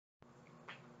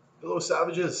Hello,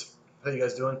 savages. How you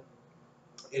guys doing?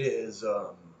 It is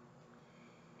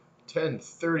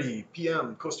 10:30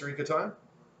 p.m. Costa Rica time,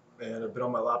 and I've been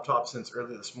on my laptop since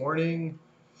early this morning.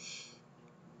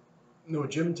 No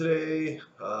gym today,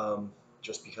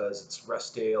 just because it's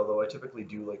rest day. Although I typically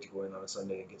do like to go in on a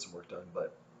Sunday and get some work done,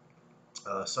 but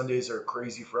Sundays are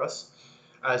crazy for us,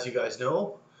 as you guys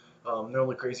know. They're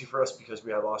only crazy for us because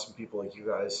we have awesome people like you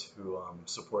guys who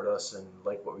support us and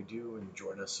like what we do and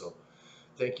join us. So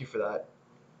thank you for that.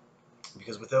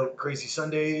 Because without crazy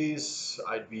Sundays,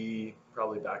 I'd be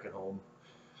probably back at home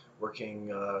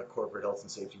working a corporate health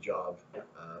and safety job for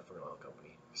an oil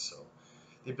company. So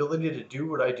the ability to do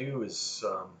what I do is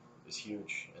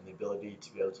huge, and the ability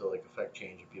to be able to like affect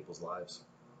change in people's lives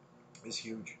is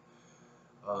huge.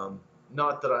 Um,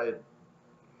 Not that I,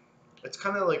 it's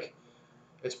kind of like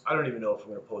it's. I don't even know if I'm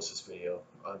going to post this video.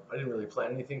 I didn't really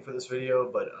plan anything for this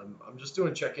video, but I'm just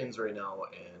doing check-ins right now,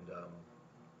 and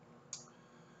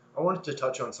I wanted to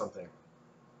touch on something.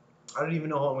 I don't even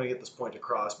know how I'm going to get this point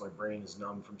across. My brain is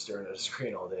numb from staring at a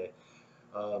screen all day.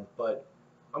 But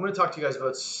I'm going to talk to you guys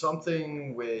about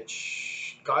something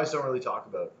which guys don't really talk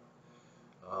about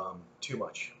too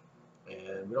much,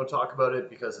 and we don't talk about it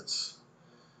because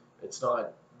it's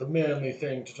not the manly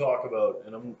thing to talk about.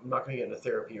 And I'm not going to get into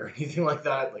therapy or anything like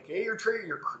that. Like, hey, your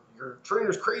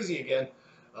trainer's crazy again.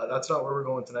 That's not where we're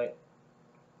going tonight.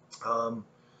 Um,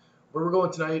 where we're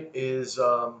going tonight is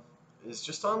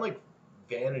just on like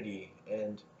vanity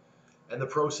and the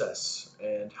process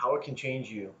and how it can change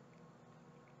you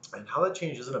and how that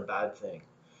change isn't a bad thing.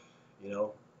 You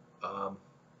know, um,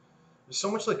 there's so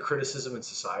much like criticism in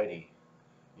society.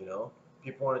 You know,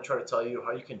 people want to try to tell you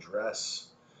how you can dress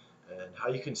and how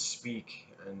you can speak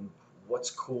and what's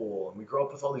cool. And we grow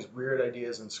up with all these weird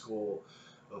ideas in school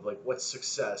of like what's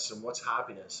success and what's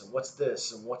happiness and what's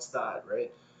this and what's that,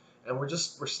 right? And we're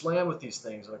slammed with these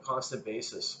things on a constant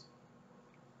basis.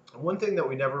 And one thing that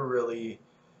we never really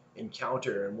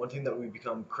encounter and one thing that we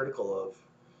become critical of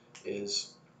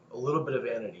is a little bit of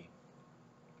vanity.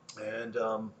 And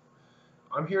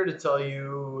I'm here to tell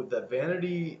you that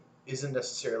vanity isn't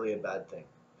necessarily a bad thing.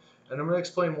 And I'm going to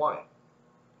explain why.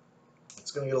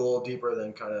 It's going to get a little deeper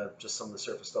than kind of just some of the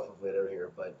surface stuff I've laid out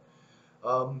here. But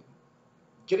um,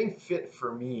 getting fit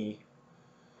for me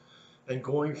and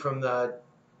going from that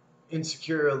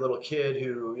insecure little kid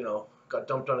who, got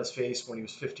dumped on his face when he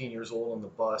was 15 years old on the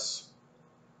bus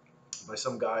by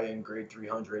some guy in grade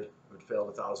 300 who had failed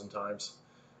 1,000 times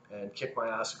and kicked my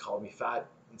ass and called me fat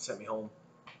and sent me home.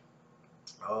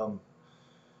 Um,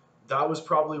 that was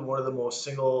probably one of the most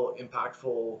single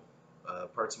impactful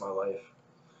parts of my life.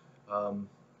 Um,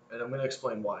 and I'm going to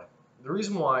explain why. The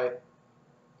reason why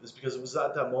is because it was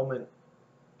at that moment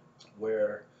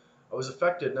where I was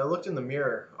affected, and I looked in the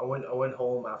mirror. I went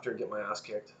home after getting my ass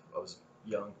kicked. I was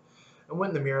young. I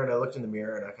went in the mirror and I looked in the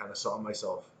mirror and I kind of saw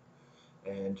myself.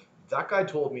 And that guy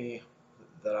told me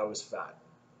that I was fat.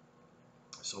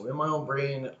 So in my own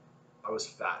brain, I was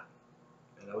fat,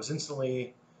 and I was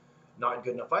instantly not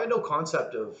good enough. I had no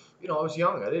concept of, I was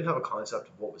young. I didn't have a concept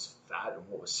of what was fat and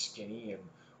what was skinny and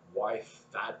why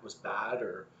fat was bad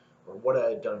or what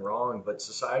I had done wrong. But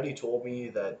society told me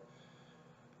that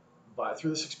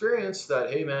through this experience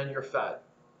that, hey man, you're fat.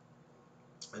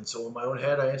 And so in my own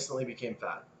head, I instantly became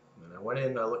fat. And I went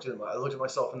in, I looked at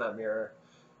myself in that mirror,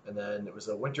 and then it was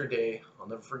a winter day. I'll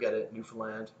never forget it,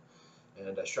 Newfoundland.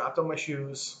 And I strapped on my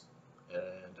shoes,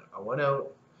 and I went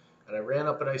out, and I ran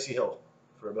up an icy hill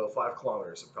for about 5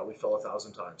 kilometers. It probably fell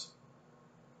 1,000 times.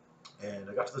 And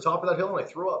I got to the top of that hill and I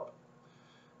threw up.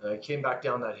 And I came back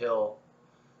down that hill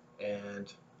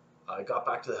and I got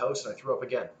back to the house and I threw up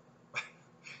again.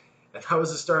 And that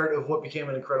was the start of what became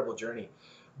an incredible journey.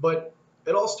 But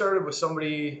it all started with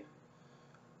somebody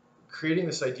creating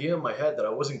this idea in my head that I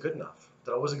wasn't good enough.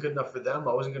 That I wasn't good enough for them,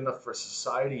 I wasn't good enough for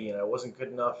society, and I wasn't good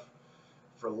enough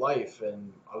for life,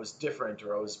 and I was different,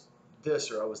 or I was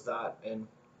this, or I was that. And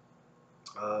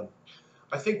uh,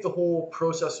 I think the whole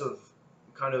process of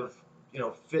kind of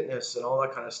fitness and all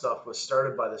that kind of stuff was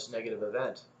started by this negative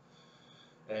event.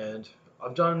 And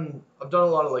I've done a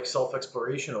lot of like self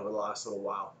exploration over the last little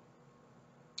while,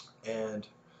 and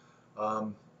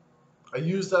um, I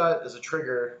used that as a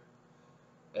trigger.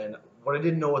 And what I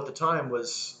didn't know at the time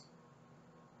was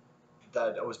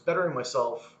that I was bettering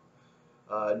myself,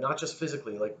 not just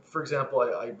physically. Like for example,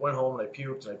 I went home and I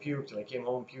puked and I puked and I came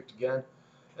home and puked again,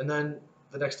 and then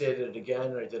the next day I did it again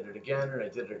and I did it again and I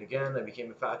did it again. I became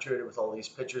infatuated with all these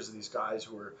pictures of these guys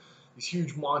who were these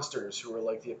huge monsters who were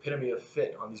like the epitome of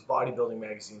fit on these bodybuilding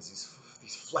magazines,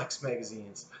 these flex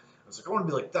magazines. I was like, I want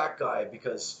to be like that guy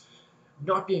because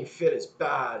not being fit is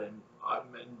bad, and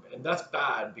and that's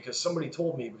bad because somebody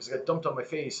told me, because I got dumped on my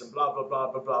face and blah blah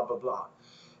blah blah blah blah blah.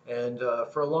 And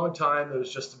for a long time, it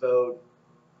was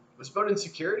about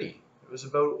insecurity. It was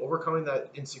about overcoming that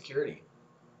insecurity.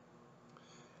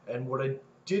 And what I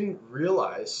didn't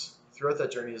realize throughout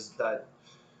that journey is that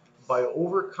by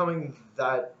overcoming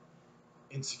that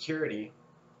insecurity,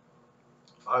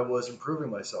 I was improving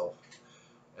myself.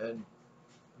 And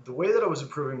the way that I was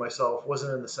improving myself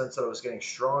wasn't in the sense that I was getting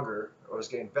stronger or I was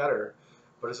getting better,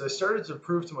 but as I started to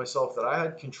prove to myself that I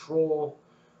had control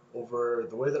over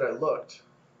the way that I looked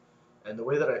and the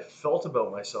way that I felt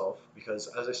about myself, because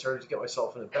as I started to get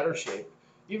myself in a better shape,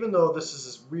 even though this is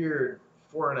this weird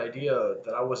foreign idea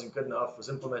that I wasn't good enough was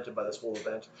implemented by this whole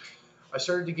event, I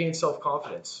started to gain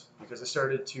self-confidence because I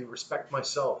started to respect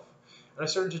myself and I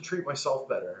started to treat myself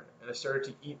better and I started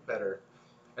to eat better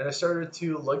and I started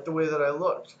to like the way that I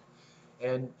looked.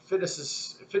 And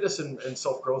fitness and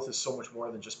self-growth is so much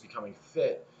more than just becoming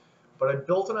fit. But I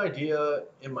built an idea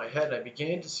in my head and I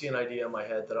began to see an idea in my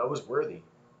head that I was worthy.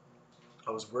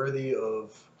 I was worthy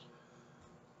of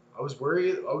I was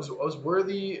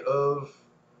worthy of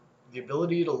the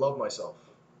ability to love myself,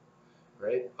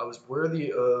 right? I was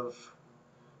worthy of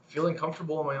feeling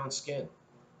comfortable in my own skin.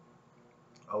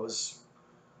 I was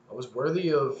I was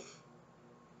worthy of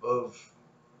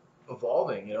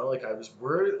evolving, like I was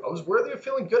worthy of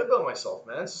feeling good about myself,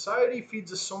 man. Society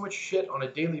feeds us so much shit on a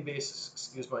daily basis.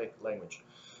 Excuse my language.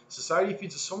 Society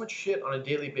feeds us so much shit on a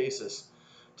daily basis,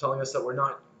 telling us that we're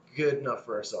not good enough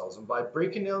for ourselves. And by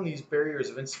breaking down these barriers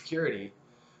of insecurity,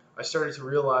 I started to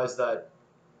realize that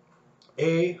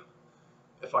A,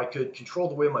 if I could control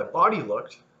the way my body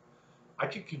looked, I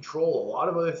could control a lot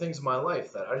of other things in my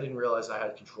life that I didn't realize I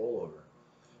had control over.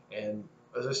 And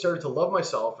as I started to love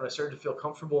myself and I started to feel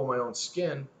comfortable in my own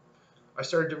skin, I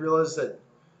started to realize that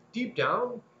deep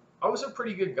down, I was a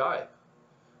pretty good guy.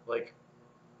 Like,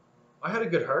 I had a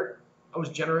good heart. I was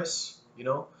generous,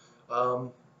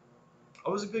 Um, I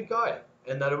was a good guy.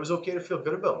 And that it was okay to feel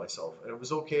good about myself. And it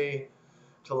was okay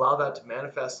to allow that to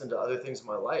manifest into other things in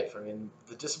my life. I mean,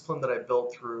 the discipline that I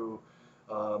built through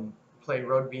playing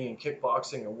rugby and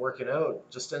kickboxing and working out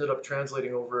just ended up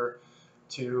translating over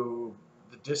to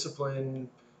the discipline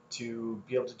to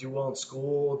be able to do well in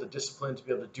school, the discipline to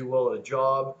be able to do well at a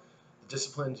job, the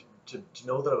discipline to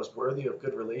know that I was worthy of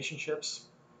good relationships.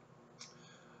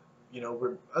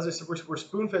 As I said, we're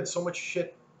spoon fed so much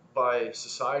shit by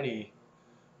society,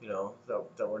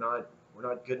 that we're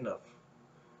not good enough,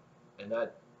 and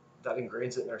that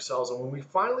ingrains it in ourselves. And when we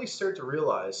finally start to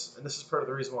realize, and this is part of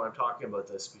the reason why I'm talking about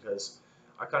this, because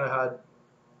I kind of had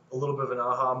a little bit of an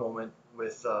aha moment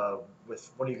with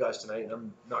one of you guys tonight, and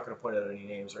I'm not going to point out any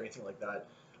names or anything like that.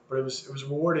 But it was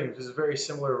rewarding because it's very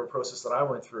similar to a process that I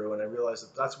went through, and I realized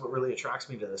that that's what really attracts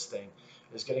me to this thing,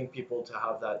 is getting people to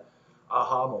have that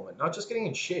aha moment, not just getting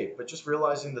in shape, but just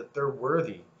realizing that they're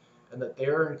worthy, and that they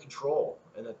are in control,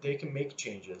 and that they can make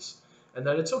changes, and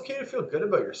that it's okay to feel good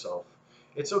about yourself.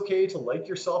 It's okay to like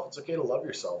yourself. It's okay to love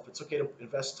yourself. It's okay to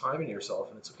invest time in yourself,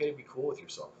 and it's okay to be cool with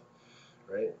yourself,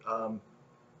 right?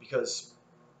 Because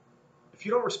if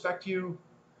you don't respect you,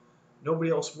 nobody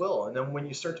else will. And then when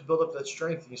you start to build up that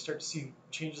strength and you start to see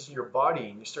changes in your body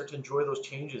and you start to enjoy those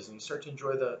changes and you start to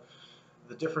enjoy the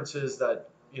differences that,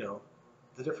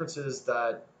 the differences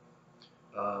that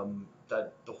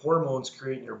the hormones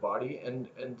create in your body, and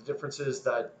the differences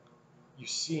that you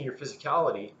see in your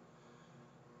physicality,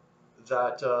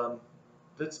 that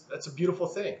that's a beautiful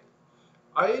thing.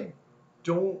 I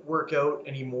don't work out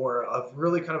anymore. I've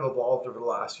really kind of evolved over the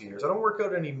last few years. I don't work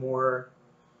out anymore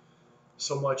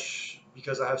so much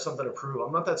because I have something to prove.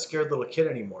 I'm not that scared little kid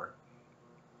anymore.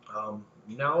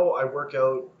 Now I work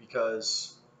out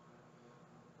because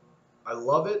I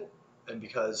love it, and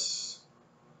because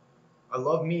I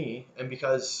love me, and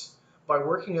because by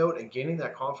working out and gaining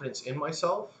that confidence in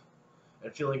myself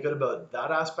and feeling good about that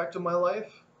aspect of my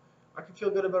life, I can feel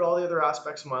good about all the other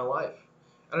aspects of my life.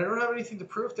 And I don't have anything to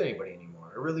prove to anybody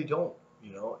anymore. I really don't,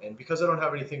 And because I don't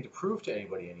have anything to prove to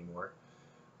anybody anymore,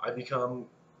 I become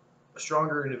a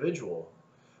stronger individual.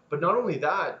 But not only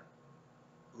that,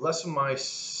 less of my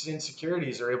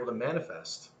insecurities are able to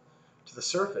manifest to the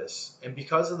surface. And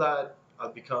because of that,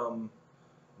 I've become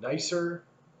nicer,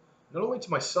 not only to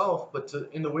myself, but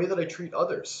in the way that I treat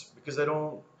others. Because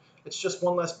it's just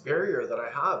one less barrier that I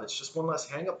have. It's just one less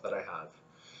hang up that I have,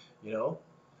 you know?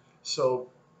 So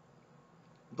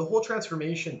the whole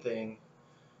transformation thing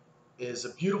is a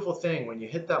beautiful thing when you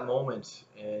hit that moment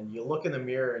and you look in the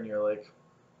mirror and you're like,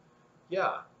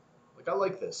 yeah, like I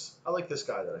like this. I like this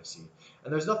guy that I see.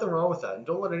 And there's nothing wrong with that. And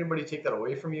don't let anybody take that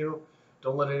away from you.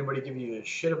 Don't let anybody give you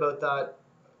shit about that,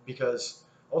 because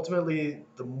ultimately,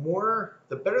 the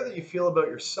better that you feel about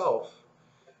yourself,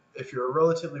 if you're a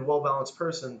relatively well balanced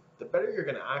person, the better you're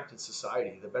going to act in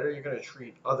society, the better you're going to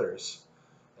treat others,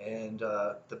 and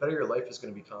the better your life is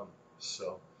going to become.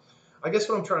 So, I guess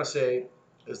what I'm trying to say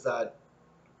is that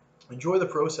enjoy the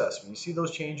process. When you see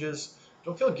those changes,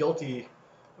 don't feel guilty.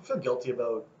 Don't feel guilty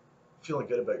about feeling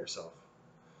good about yourself,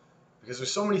 because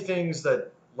there's so many things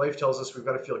that life tells us we've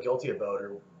got to feel guilty about,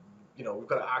 or we've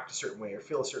got to act a certain way or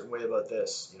feel a certain way about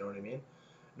this. You know what I mean?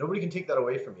 Nobody can take that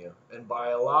away from you. And by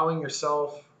allowing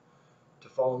yourself to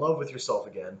fall in love with yourself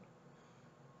again,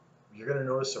 you're going to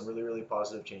notice some really, really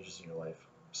positive changes in your life.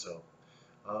 So,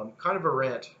 kind of a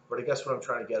rant, but I guess what I'm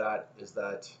trying to get at is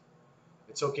that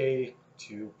it's okay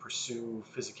to pursue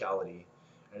physicality,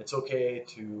 and it's okay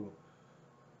to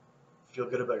feel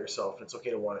good about yourself, and it's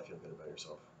okay to want to feel good about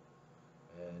yourself.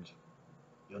 And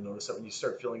you'll notice that when you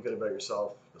start feeling good about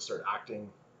yourself, you'll start acting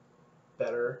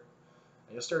better,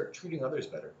 and you'll start treating others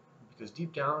better, because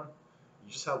deep down,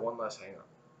 you just have one less hang up.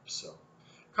 So,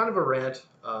 kind of a rant.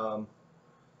 I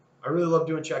really love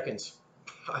doing check-ins.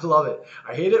 I love it.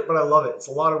 I hate it, but I love it. It's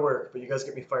a lot of work, but you guys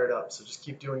get me fired up. So just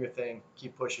keep doing your thing.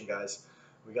 Keep pushing, guys.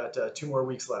 We got 2 more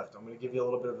weeks left. I'm going to give you a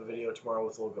little bit of a video tomorrow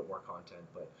with a little bit more content.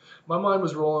 But my mind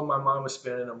was rolling. My mind was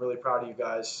spinning. I'm really proud of you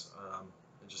guys.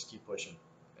 And just keep pushing.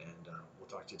 And we'll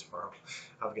talk to you tomorrow.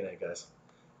 Have a good night, guys.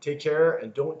 Take care,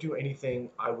 and don't do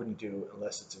anything I wouldn't do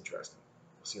unless it's interesting.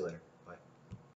 We'll see you later.